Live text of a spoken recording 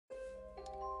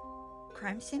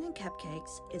Crime Scene and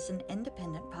Cupcakes is an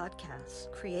independent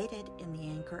podcast created in the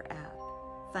Anchor app,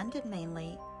 funded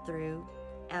mainly through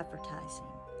advertising.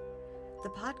 The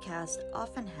podcast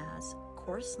often has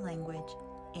coarse language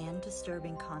and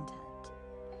disturbing content.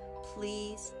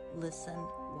 Please listen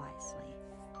wisely.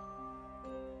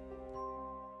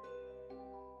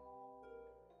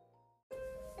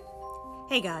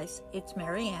 Hey guys, it's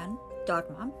Marianne,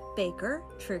 Dog Mom, Baker,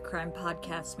 True Crime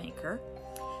Podcast Maker,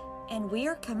 and we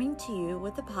are coming to you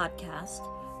with a podcast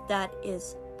that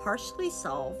is partially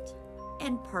solved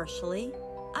and partially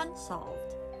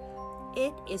unsolved.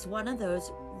 It is one of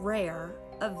those rare,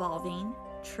 evolving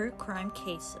true crime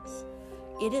cases.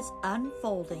 It is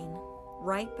unfolding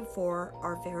right before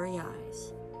our very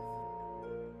eyes.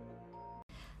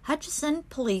 Hutchinson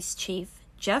Police Chief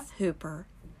Jeff Hooper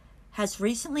has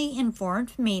recently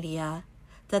informed media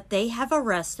that they have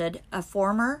arrested a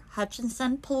former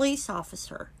Hutchinson police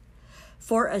officer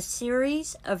for a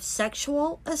series of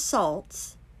sexual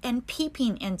assaults and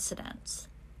peeping incidents.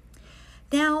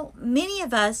 Now, many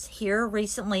of us here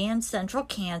recently in central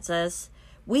Kansas,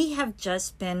 we have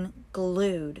just been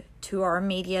glued to our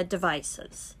media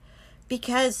devices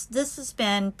because this has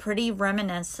been pretty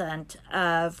reminiscent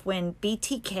of when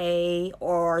BTK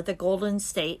or the Golden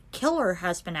State Killer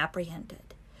has been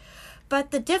apprehended. But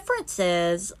the difference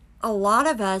is a lot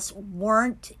of us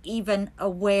weren't even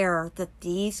aware that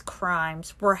these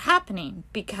crimes were happening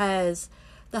because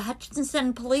the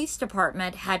Hutchinson Police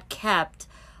Department had kept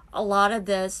a lot of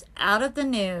this out of the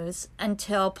news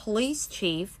until Police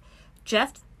Chief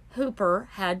Jeff Hooper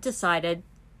had decided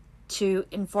to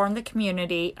inform the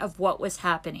community of what was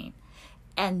happening.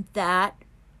 And that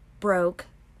broke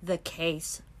the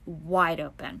case wide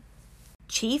open.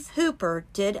 Chief Hooper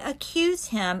did accuse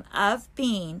him of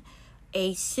being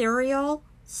a serial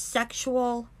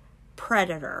sexual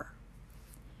predator.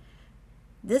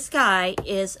 This guy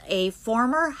is a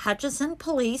former Hutchinson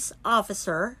police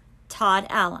officer, Todd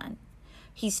Allen.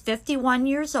 He's 51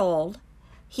 years old.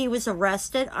 He was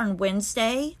arrested on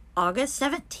Wednesday, August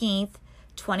 17th,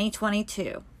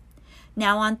 2022.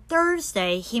 Now on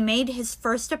Thursday, he made his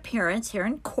first appearance here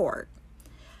in court.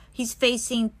 He's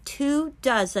facing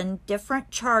 24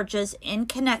 different charges in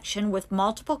connection with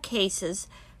multiple cases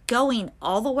going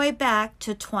all the way back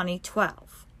to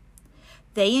 2012.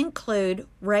 They include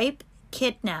rape,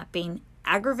 kidnapping,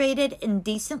 aggravated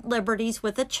indecent liberties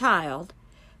with a child,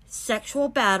 sexual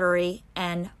battery,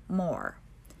 and more.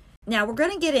 Now, we're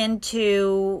going to get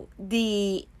into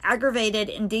the aggravated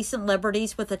indecent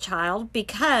liberties with a child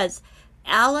because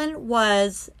Allen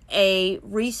was a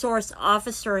resource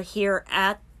officer here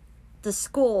at the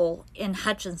school in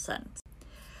Hutchinson.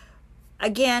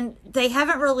 Again, they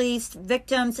haven't released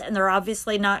victims, and they're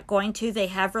obviously not going to. They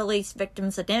have released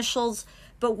victims' initials,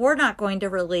 but we're not going to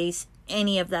release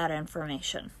any of that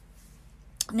information.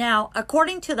 Now,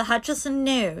 according to the Hutchinson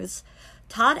News,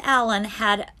 Todd Allen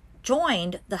had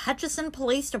joined the Hutchinson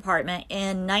Police Department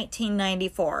in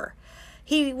 1994.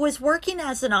 He was working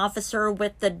as an officer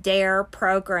with the DARE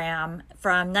program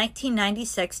from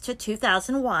 1996 to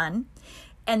 2001.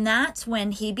 And that's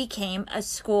when he became a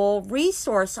school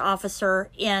resource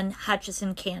officer in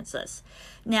Hutchinson, Kansas.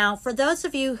 Now, for those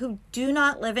of you who do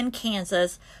not live in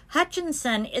Kansas,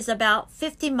 Hutchinson is about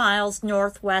 50 miles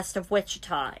northwest of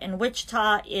Wichita. And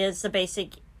Wichita is the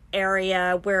basic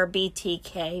area where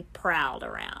BTK prowled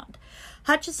around.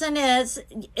 Hutchinson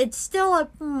it's still a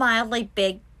mildly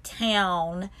big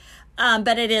town,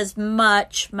 but it is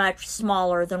much, much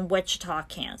smaller than Wichita,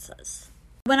 Kansas.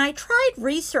 When I tried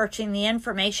researching the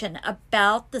information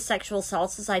about the sexual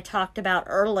assaults, as I talked about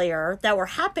earlier, that were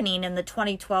happening in the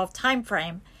 2012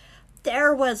 timeframe,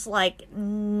 there was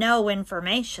no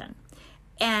information.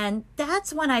 And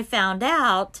that's when I found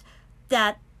out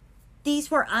that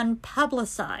these were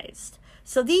unpublicized.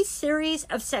 So these series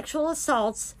of sexual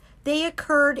assaults, they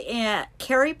occurred at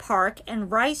Cary Park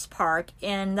and Rice Park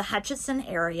in the Hutchinson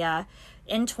area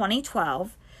in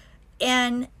 2012.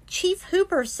 And Chief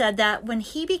Hooper said that when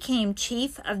he became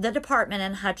chief of the department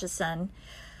in Hutchinson,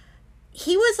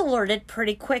 he was alerted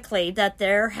pretty quickly that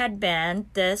there had been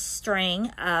this string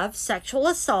of sexual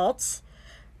assaults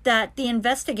that the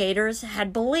investigators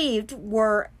had believed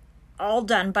were all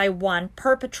done by one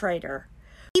perpetrator.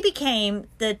 He became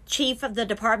the chief of the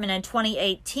department in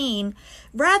 2018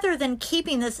 rather than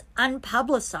keeping this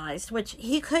unpublicized, which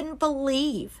he couldn't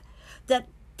believe that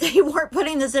they weren't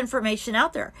putting this information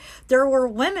out there. There were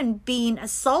women being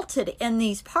assaulted in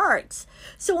these parks.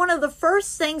 So one of the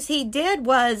first things he did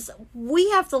was,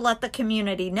 we have to let the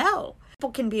community know.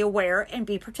 People can be aware and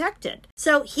be protected.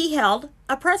 So he held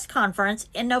a press conference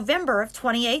in November of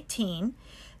 2018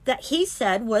 that he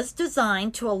said was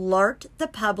designed to alert the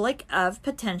public of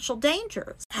potential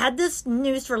dangers. Had this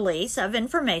news release of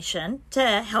information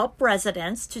to help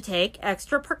residents to take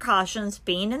extra precautions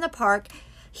being in the park.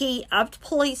 He upped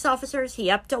police officers, he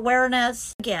upped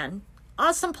awareness. Again,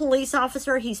 awesome police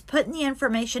officer. He's putting the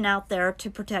information out there to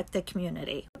protect the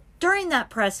community. During that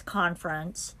press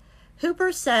conference,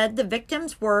 Hooper said the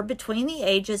victims were between the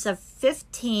ages of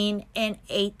 15 and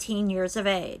 18 years of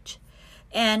age.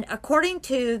 And according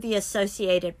to the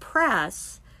Associated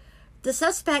Press, the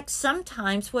suspect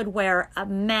sometimes would wear a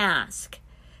mask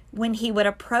when he would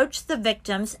approach the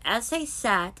victims as they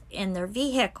sat in their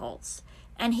vehicles,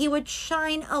 and he would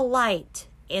shine a light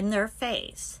in their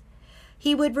face.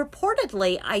 He would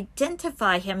reportedly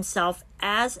identify himself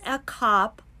as a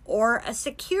cop or a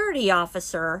security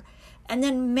officer and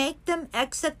then make them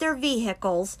exit their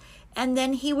vehicles, and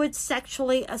then he would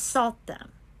sexually assault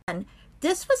them. And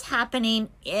this was happening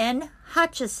in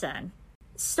Hutchinson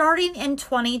starting in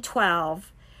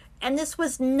 2012, and this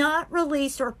was not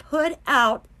released or put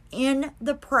out in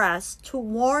the press to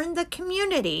warn the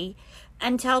community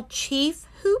until Chief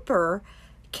Hooper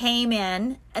came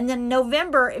in. And then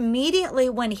November, immediately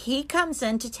when he comes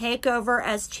in to take over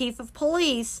as chief of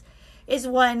police, is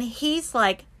when he's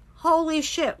like, holy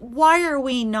shit, why are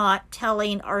we not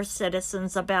telling our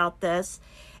citizens about this?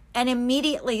 And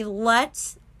immediately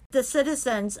lets the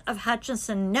citizens of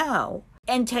Hutchinson know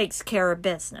and takes care of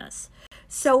business.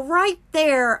 So right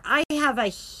there, I have a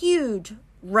huge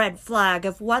red flag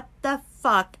of what the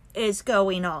fuck is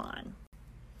going on.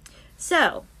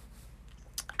 So,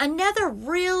 another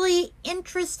really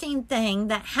interesting thing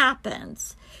that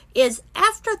happens is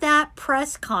after that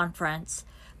press conference,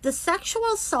 the sexual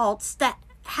assaults that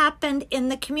happened in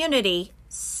the community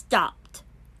stopped.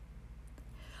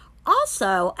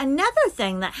 Also, another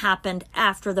thing that happened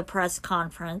after the press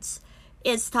conference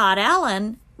is Todd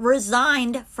Allen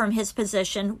resigned from his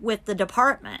position with the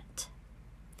department.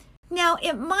 Now,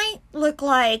 it might look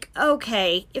like,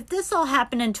 okay, if this all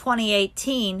happened in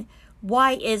 2018,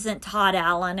 why isn't Todd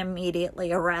Allen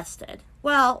immediately arrested?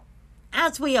 Well,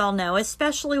 as we all know,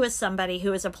 especially with somebody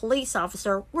who is a police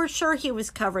officer, we're sure he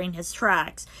was covering his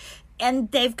tracks.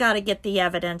 And they've got to get the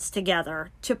evidence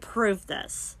together to prove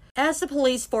this. As the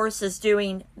police force is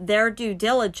doing their due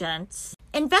diligence,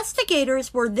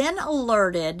 investigators were then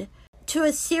alerted to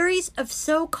a series of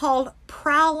so-called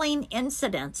prowling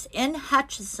incidents in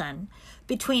Hutchinson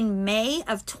between May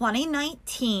of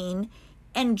 2019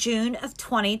 and June of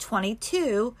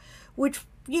 2022, which,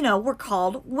 were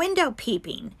called window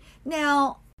peeping.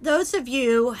 Now, those of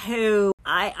you who,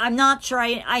 I'm not sure,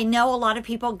 I know a lot of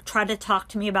people try to talk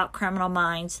to me about Criminal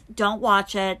Minds. Don't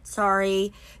watch it.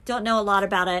 Sorry. Don't know a lot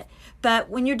about it. But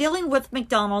when you're dealing with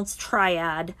McDonald's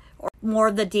triad, or more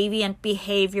of the deviant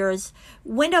behaviors,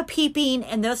 window peeping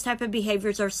and those type of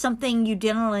behaviors are something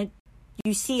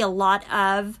you see a lot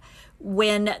of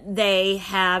when they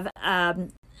have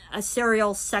a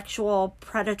serial sexual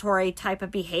predatory type of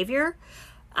behavior.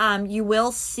 You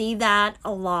will see that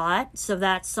a lot, so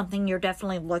that's something you're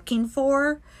definitely looking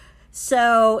for.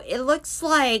 So it looks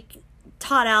like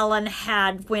Todd Allen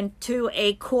had went to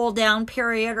a cool down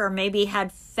period, or maybe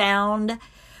had found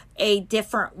a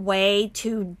different way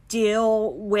to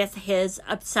deal with his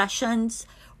obsessions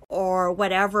or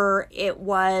whatever it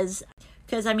was.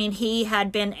 Because, he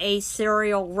had been a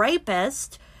serial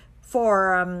rapist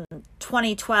for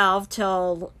 2012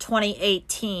 till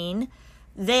 2018.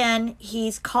 Then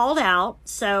he's called out,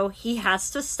 so he has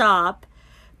to stop.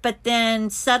 But then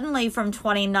suddenly from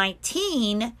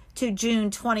 2019 to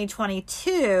June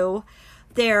 2022,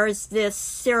 there's this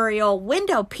serial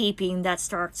window peeping that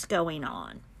starts going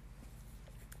on.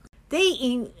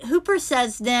 Hooper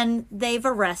says then they've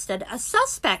arrested a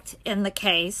suspect in the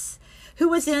case who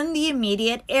was in the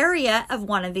immediate area of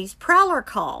one of these prowler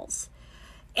calls.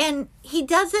 And he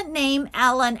doesn't name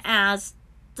Allen as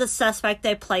the suspect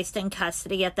they placed in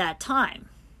custody at that time.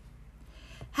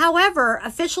 However,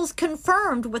 officials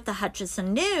confirmed with the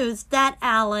Hutchinson News that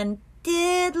Allen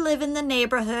did live in the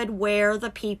neighborhood where the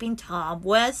Peeping Tom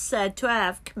was said to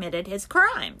have committed his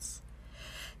crimes.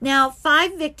 Now,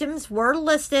 5 victims were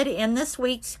listed in this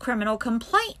week's criminal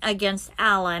complaint against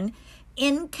Allen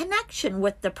in connection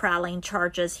with the prowling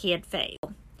charges he had faced.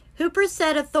 Hooper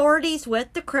said authorities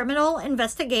with the Criminal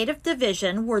Investigative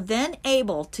Division were then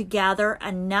able to gather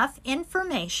enough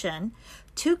information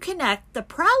to connect the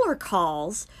prowler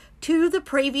calls to the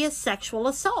previous sexual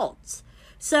assaults.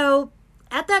 So,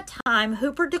 at that time,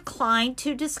 Hooper declined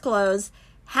to disclose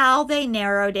how they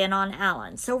narrowed in on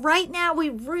Allen. So right now, we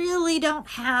really don't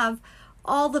have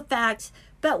all the facts,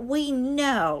 but we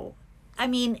know.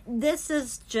 This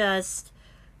is just,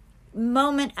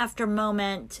 moment after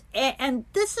moment. And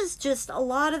this is just a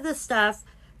lot of the stuff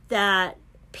that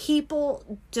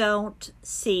people don't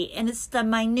see. And it's the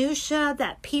minutia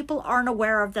that people aren't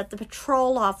aware of, that the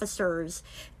patrol officers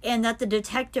and that the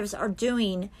detectives are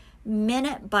doing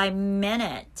minute by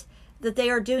minute, that they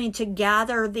are doing to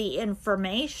gather the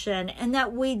information, and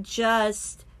that we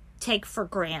just take for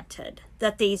granted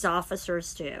that these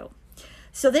officers do.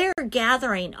 So they're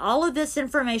gathering all of this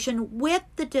information with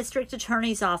the district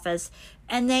attorney's office,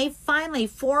 and they finally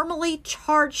formally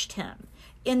charged him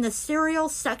in the serial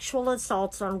sexual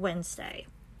assaults on Wednesday.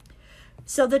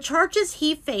 So the charges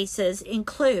he faces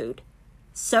include,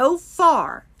 so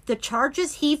far,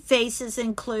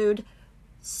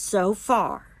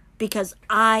 because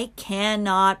I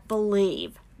cannot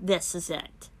believe this is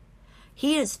it.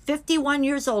 He is 51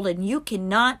 years old, and you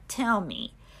cannot tell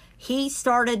me he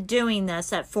started doing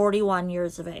this at 41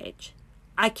 years of age.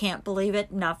 I can't believe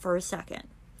it, not for a second.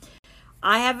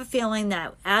 I have a feeling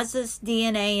that as this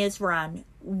DNA is run,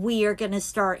 we are going to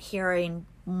start hearing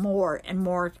more and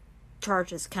more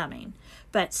charges coming.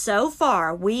 But so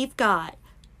far, we've got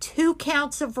 2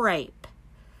 counts of rape,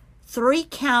 3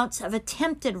 counts of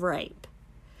attempted rape,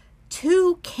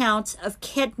 2 counts of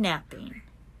kidnapping,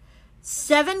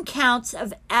 7 counts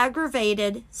of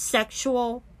aggravated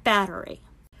sexual battery,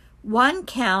 1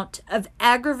 count of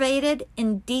aggravated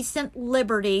indecent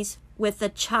liberties with a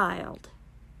child,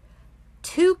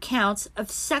 2 counts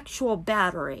of sexual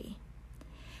battery,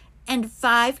 and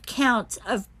 5 counts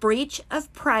of breach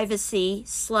of privacy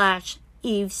 /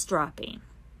 eavesdropping.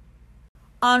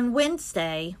 On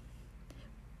Wednesday,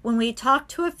 when we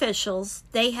talked to officials,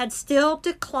 they had still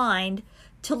declined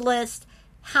to list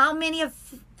how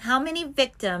many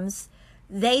victims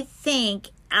they think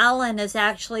Allen is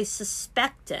actually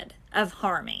suspected of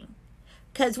harming.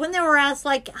 Because when they were asked,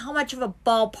 like, how much of a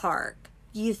ballpark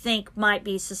you think might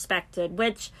be suspected,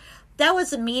 which that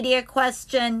was a media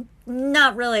question,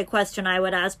 not really a question I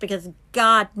would ask, because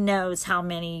God knows how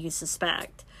many you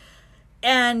suspect.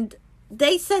 And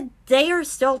they said they are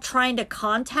still trying to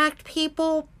contact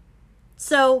people,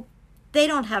 so they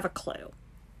don't have a clue.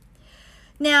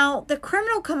 Now, the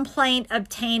criminal complaint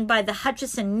obtained by the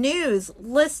Hutchinson News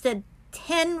listed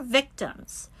 10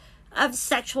 victims of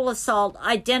sexual assault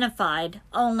identified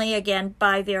only, again,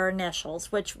 by their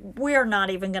initials, which we're not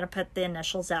even going to put the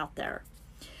initials out there.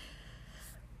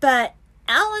 But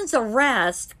Allen's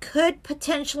arrest could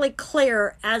potentially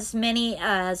clear as many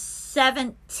as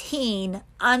 17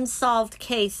 unsolved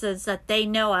cases that they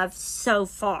know of so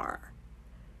far.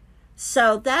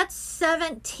 So that's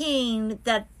 17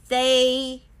 that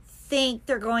they think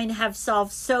they're going to have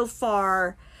solved so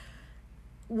far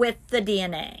with the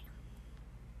DNA.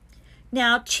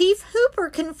 Now, Chief Hooper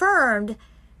confirmed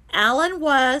Allen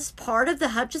was part of the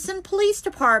Hutchinson Police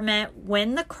Department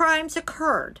when the crimes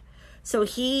occurred. So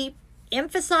he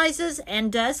emphasizes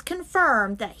and does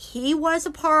confirm that he was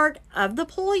a part of the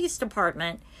police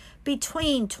department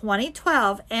between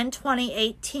 2012 and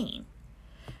 2018.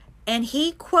 And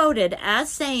he quoted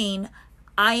as saying,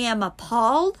 "I am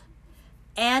appalled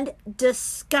and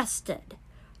disgusted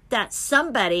that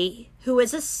somebody who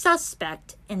is a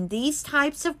suspect in these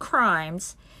types of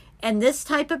crimes and this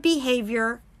type of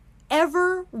behavior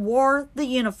ever wore the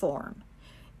uniform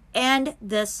and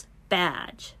this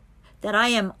badge that I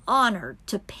am honored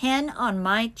to pin on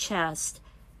my chest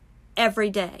every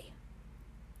day."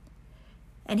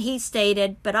 And he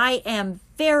stated, "But I am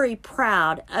very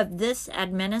proud of this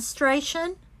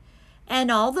administration and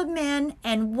all the men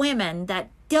and women that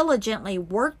diligently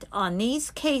worked on these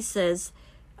cases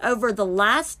over the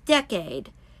last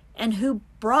decade and who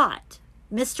brought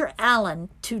Mr. Allen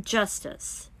to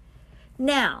justice."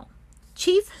 Now,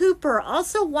 Chief Hooper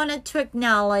also wanted to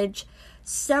acknowledge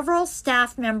several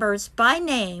staff members by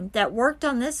name that worked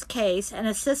on this case and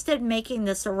assisted making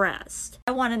this arrest.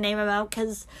 I want to name them out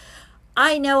because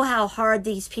I know how hard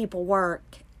these people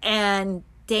work, and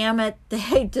damn it,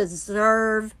 they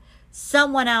deserve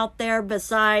someone out there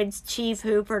besides Chief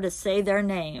Hooper to say their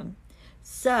name.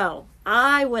 So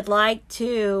I would like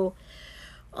to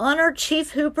honor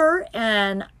Chief Hooper,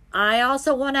 and I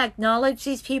also want to acknowledge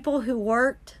these people who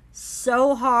worked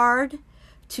so hard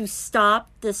to stop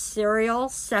the serial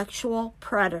sexual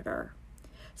predator.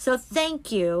 So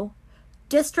thank you,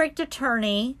 District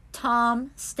Attorney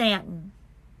Tom Stanton,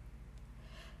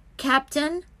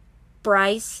 Captain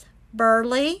Bryce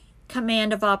Burley,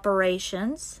 Command of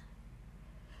Operations,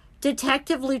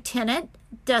 Detective Lieutenant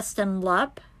Dustin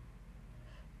Lupp,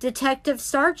 Detective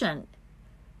Sergeant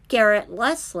Garrett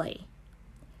Leslie,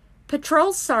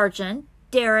 Patrol Sergeant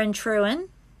Darren Truen,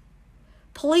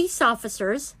 Police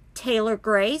Officers Taylor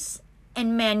Grace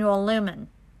and Manuel Lumen,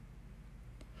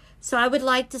 So I would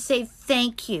like to say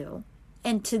thank you,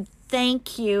 and to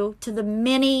thank you to the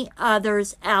many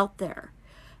others out there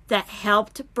that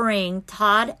helped bring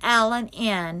Todd Allen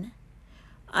in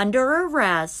under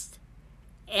arrest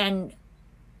and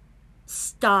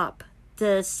stop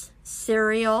this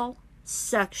serial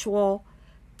sexual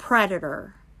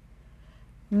predator.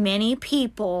 Many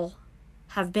people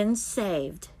have been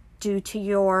saved due to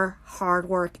your hard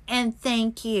work, and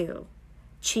thank you,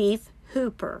 Chief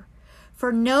Hooper,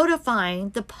 for notifying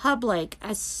the public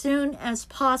as soon as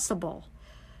possible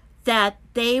that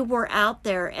they were out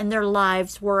there and their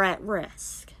lives were at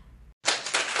risk.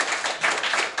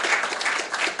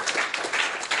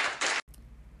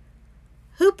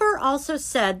 Hooper also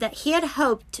said that he had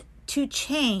hoped to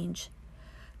change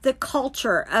the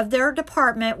culture of their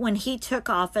department when he took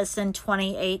office in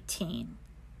 2018.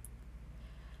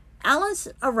 Allen's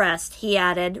arrest, he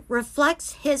added,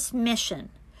 reflects his mission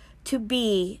to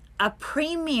be a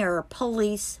premier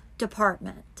police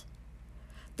department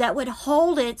that would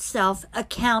hold itself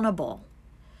accountable,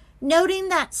 noting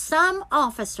that some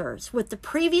officers with the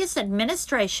previous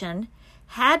administration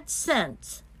had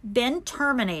since been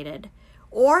terminated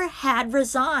or had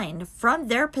resigned from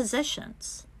their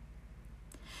positions.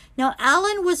 Now,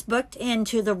 Allen was booked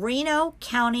into the Reno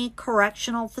County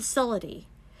Correctional Facility,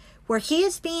 where he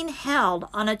is being held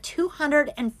on a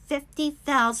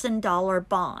 $250,000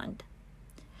 bond.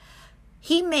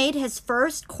 He made his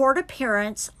first court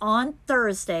appearance on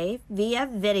Thursday via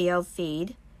video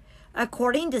feed,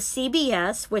 according to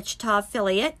CBS Wichita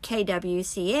affiliate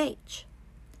KWCH.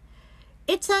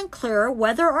 It's unclear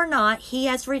whether or not he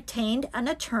has retained an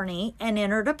attorney and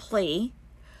entered a plea,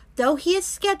 though he is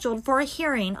scheduled for a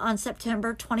hearing on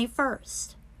September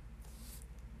 21st.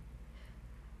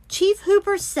 Chief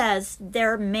Hooper says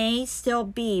there may still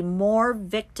be more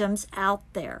victims out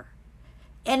there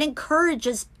and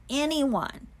encourages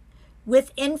anyone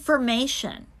with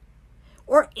information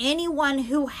or anyone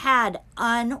who had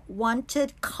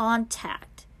unwanted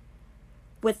contact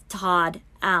with Todd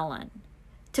Allen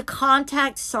to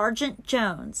contact Sergeant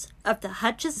Jones of the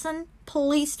Hutchinson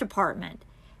Police Department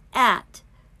at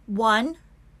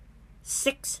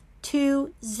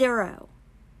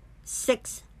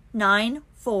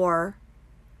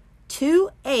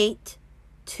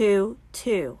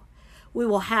 1-620-694-2822. We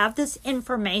will have this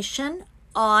information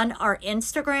on our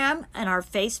Instagram and our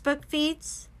Facebook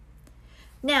feeds.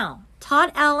 Now,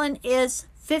 Todd Allen is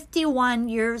 51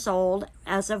 years old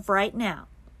as of right now.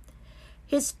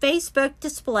 His Facebook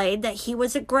displayed that he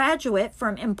was a graduate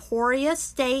from Emporia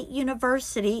State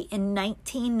University in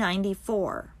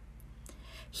 1994.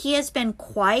 He has been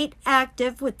quite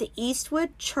active with the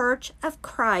Eastwood Church of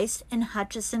Christ in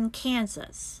Hutchinson,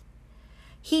 Kansas.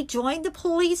 He joined the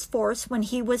police force when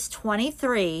he was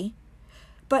 23,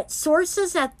 but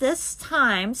sources at this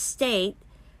time state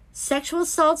sexual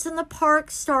assaults in the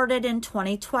park started in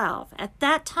 2012. At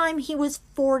that time, he was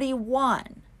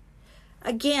 41.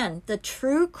 Again, the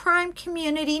true crime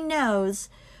community knows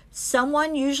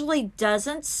someone usually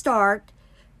doesn't start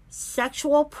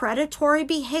sexual predatory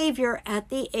behavior at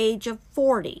the age of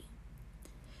 40.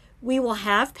 We will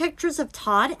have pictures of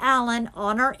Todd Allen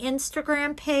on our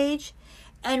Instagram page,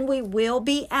 and we will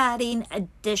be adding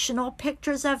additional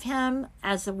pictures of him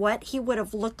as what he would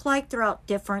have looked like throughout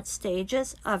different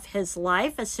stages of his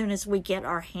life as soon as we get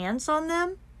our hands on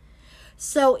them.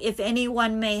 So if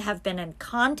anyone may have been in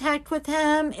contact with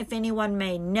him, if anyone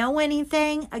may know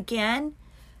anything, again,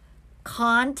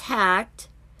 contact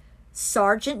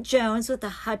Sergeant Jones with the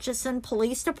Hutchinson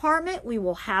Police Department. We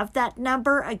will have that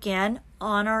number again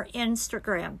on our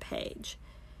Instagram page.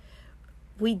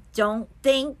 We don't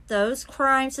think those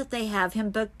crimes that they have him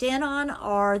booked in on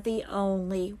are the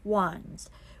only ones.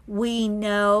 We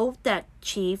know that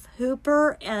Chief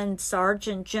Hooper and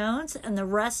Sergeant Jones and the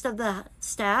rest of the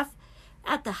staff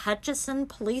at the Hutchinson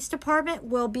Police Department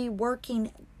will be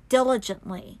working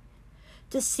diligently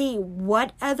to see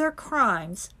what other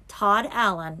crimes Todd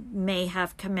Allen may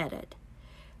have committed.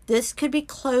 This could be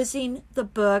closing the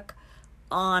book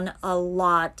on a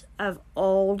lot of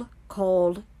old,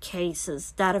 cold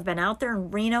cases that have been out there in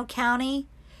Reno County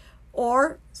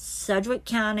or Sedgwick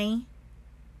County.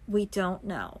 We don't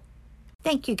know.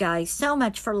 Thank you guys so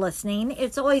much for listening.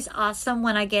 It's always awesome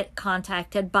when I get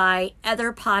contacted by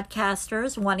other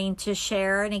podcasters wanting to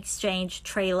share and exchange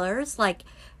trailers like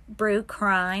Brew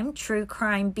Crime, True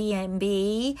Crime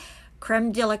B&B,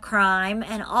 Creme de la Crime,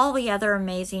 and all the other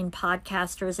amazing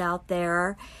podcasters out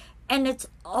there. And it's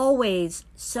always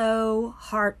so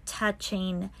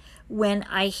heart-touching when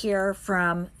I hear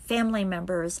from family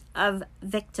members of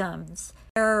victims.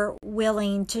 They're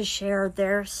willing to share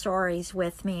their stories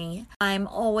with me. I'm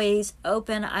always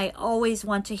open. I always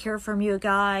want to hear from you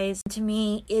guys. To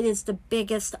me, it is the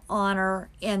biggest honor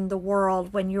in the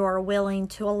world when you are willing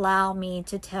to allow me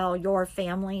to tell your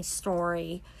family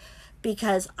story,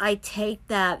 because I take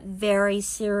that very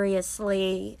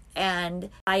seriously, and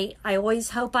I always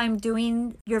hope I'm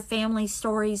doing your family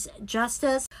stories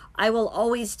justice. I will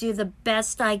always do the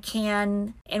best I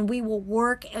can, and we will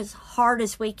work as hard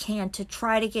as we can to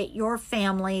try to get your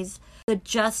families the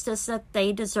justice that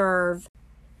they deserve.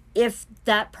 If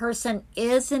that person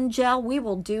is in jail, we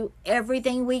will do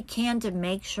everything we can to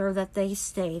make sure that they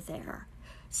stay there.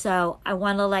 So I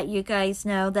want to let you guys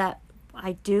know that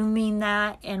I do mean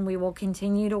that, and we will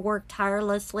continue to work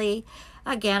tirelessly.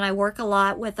 Again, I work a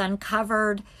lot with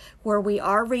Uncovered, where we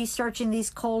are researching these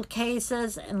cold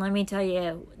cases, and let me tell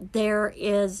you, there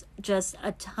is just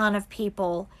a ton of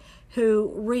people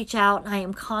who reach out, and I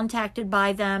am contacted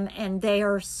by them, and they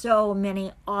are so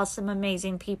many awesome,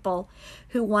 amazing people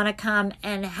who want to come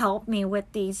and help me with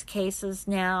these cases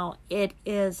now. It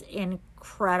is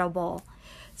incredible.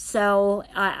 So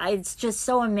it's just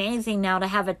so amazing now to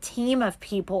have a team of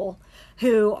people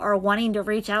who are wanting to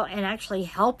reach out and actually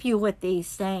help you with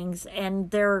these things.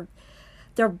 And their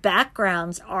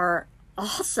backgrounds are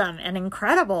awesome and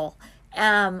incredible.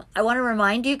 I want to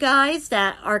remind you guys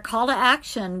that our call to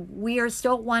action, we are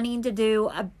still wanting to do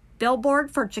a billboard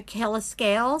for Jaquila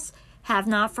Scales. Have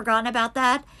not forgotten about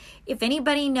that. If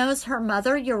anybody knows her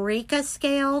mother, Eureka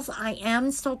Scales, I am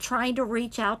still trying to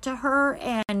reach out to her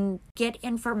and get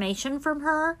information from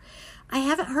her. I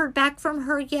haven't heard back from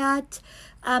her yet,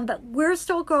 but we're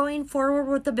still going forward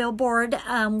with the billboard.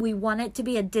 We want it to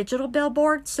be a digital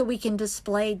billboard so we can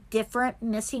display different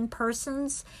missing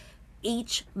persons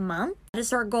each month. That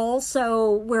is our goal.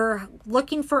 So we're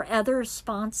looking for other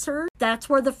sponsors. That's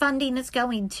where the funding is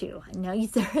going to. I know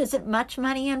there isn't much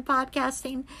money in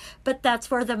podcasting, but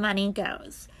that's where the money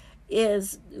goes.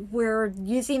 Is we're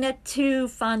using it to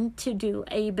fund to do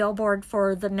a billboard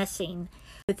for the missing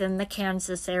within the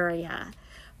Kansas area.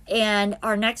 And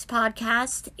our next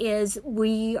podcast is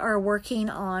we are working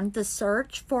on the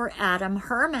search for Adam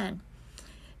Herman.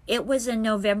 It was in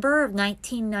November of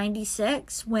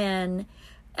 1996 when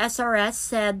SRS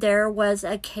said there was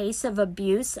a case of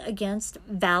abuse against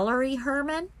Valerie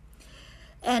Herman.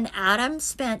 And Adam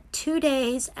spent 2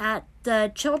 days at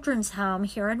the children's home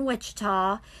here in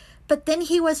Wichita, but then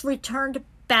he was returned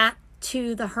back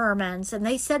to the Hermans, and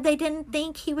they said they didn't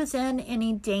think he was in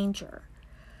any danger.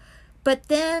 But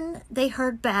then they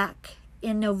heard back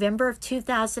in November of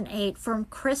 2008 from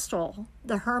Crystal,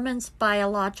 the Herman's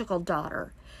biological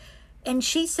daughter. And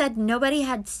she said nobody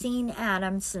had seen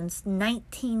Adam since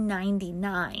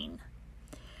 1999.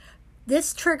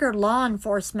 This triggered law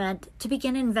enforcement to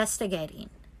begin investigating.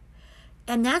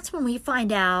 And that's when we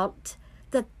find out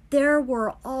that there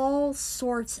were all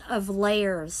sorts of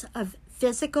layers of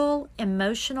physical,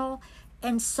 emotional,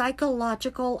 and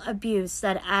psychological abuse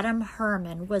that Adam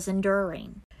Herman was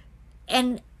enduring.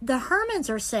 And the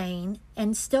Hermans are saying,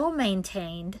 and still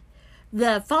maintained,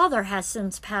 the father has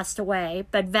since passed away,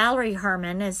 but Valerie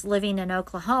Herman is living in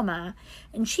Oklahoma,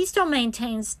 and she still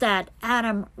maintains that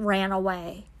Adam ran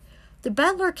away. The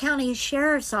Butler County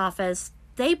Sheriff's Office,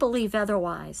 they believe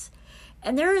otherwise.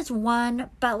 And there is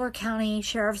one Butler County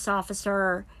Sheriff's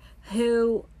officer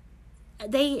who,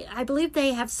 I believe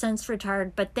they have since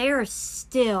retired, but they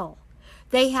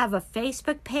have a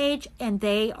Facebook page, and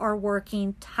they are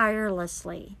working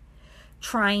tirelessly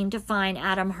trying to find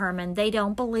Adam Herman. They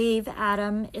don't believe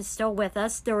Adam is still with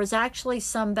us. There was actually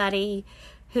somebody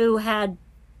who had,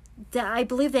 I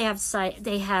believe they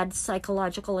had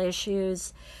psychological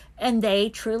issues, and they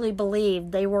truly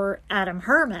believed they were Adam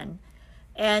Herman,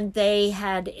 and they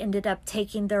had ended up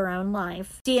taking their own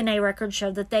life. DNA records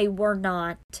showed that they were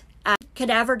not.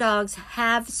 Cadaver dogs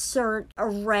have searched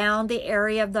around the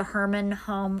area of the Herman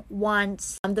home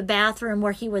once. The bathroom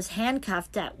where he was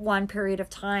handcuffed at one period of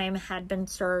time had been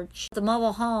searched. The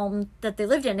mobile home that they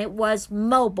lived in, it was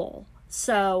mobile.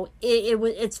 So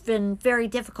it's been very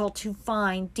difficult to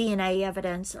find DNA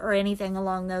evidence or anything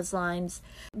along those lines.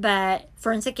 But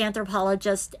forensic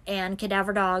anthropologists and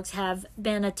cadaver dogs have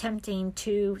been attempting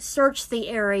to search the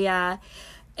area,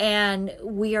 and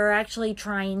we are actually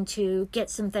trying to get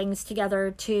some things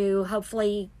together to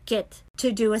hopefully get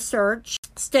to do a search.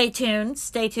 Stay tuned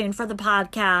for the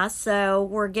podcast. So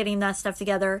we're getting that stuff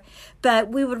together. But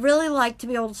we would really like to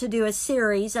be able to do a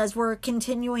series as we're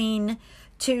continuing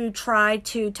to try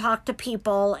to talk to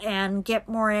people and get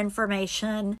more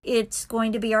information. It's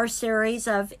going to be our series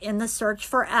of In the Search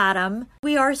for Adam.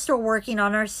 We are still working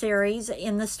on our series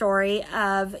in the story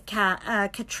of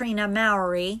Katrina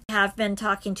Mowry. I have been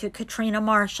talking to Katrina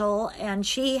Marshall, and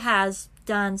she has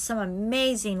done some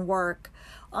amazing work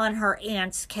on her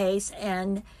aunt's case,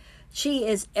 and she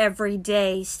is every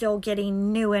day still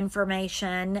getting new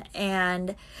information,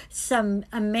 and some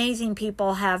amazing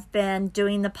people have been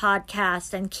doing the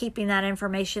podcast and keeping that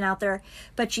information out there.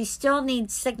 But she still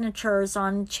needs signatures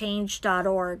on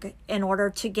change.org in order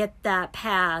to get that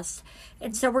passed.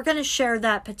 And so we're going to share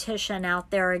that petition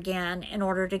out there again in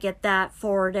order to get that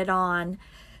forwarded on.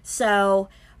 So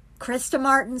Krista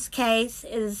Martin's case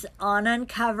is on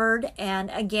Uncovered,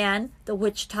 and again, the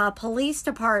Wichita Police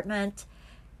Department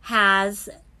has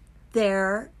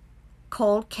their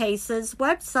cold cases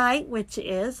website, which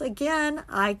is, again,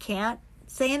 I can't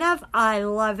say enough, I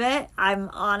love it. I'm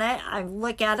on it. I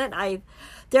look at it.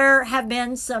 There have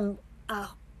been some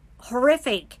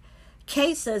horrific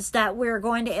cases that we're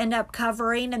going to end up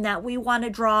covering and that we want to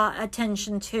draw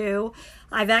attention to.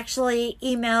 I've actually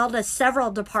emailed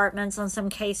several departments on some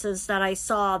cases that I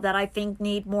saw that I think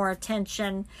need more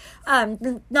attention.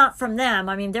 Not from them.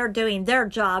 I mean, they're doing their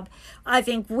job. I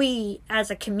think we as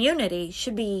a community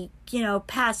should be,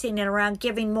 passing it around,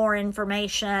 giving more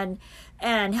information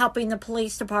and helping the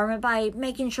police department by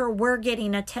making sure we're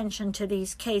getting attention to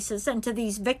these cases and to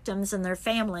these victims and their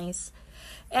families.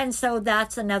 And so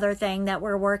that's another thing that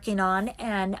we're working on,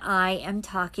 and I am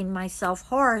talking myself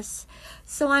hoarse,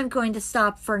 so I'm going to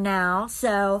stop for now.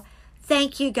 So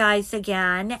thank you guys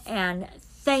again, and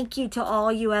thank you to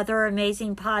all you other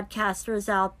amazing podcasters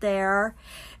out there,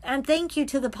 and thank you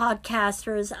to the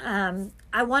podcasters.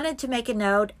 I wanted to make a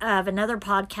note of another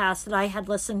podcast that I had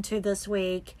listened to this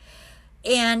week,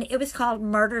 and it was called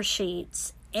Murder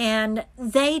Sheets, and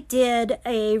they did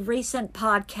a recent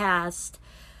podcast.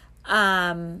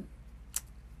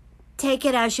 Take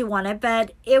it as you want it,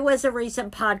 but it was a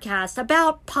recent podcast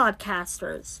about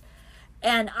podcasters,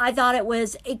 and I thought it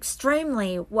was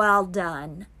extremely well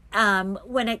done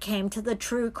when it came to the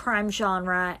true crime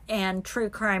genre and true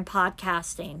crime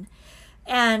podcasting.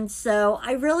 And so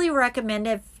I really recommend,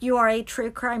 if you are a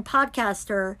true crime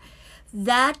podcaster,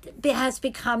 that has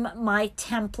become my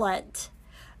template,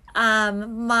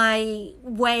 my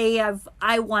way of,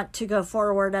 I want to go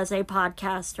forward as a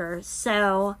podcaster.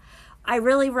 So I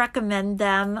really recommend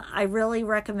them. I really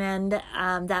recommend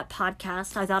that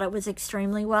podcast. I thought it was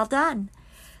extremely well done.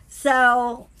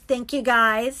 So thank you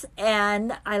guys,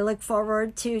 and I look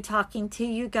forward to talking to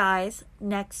you guys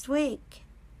next week.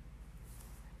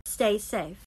 Stay safe.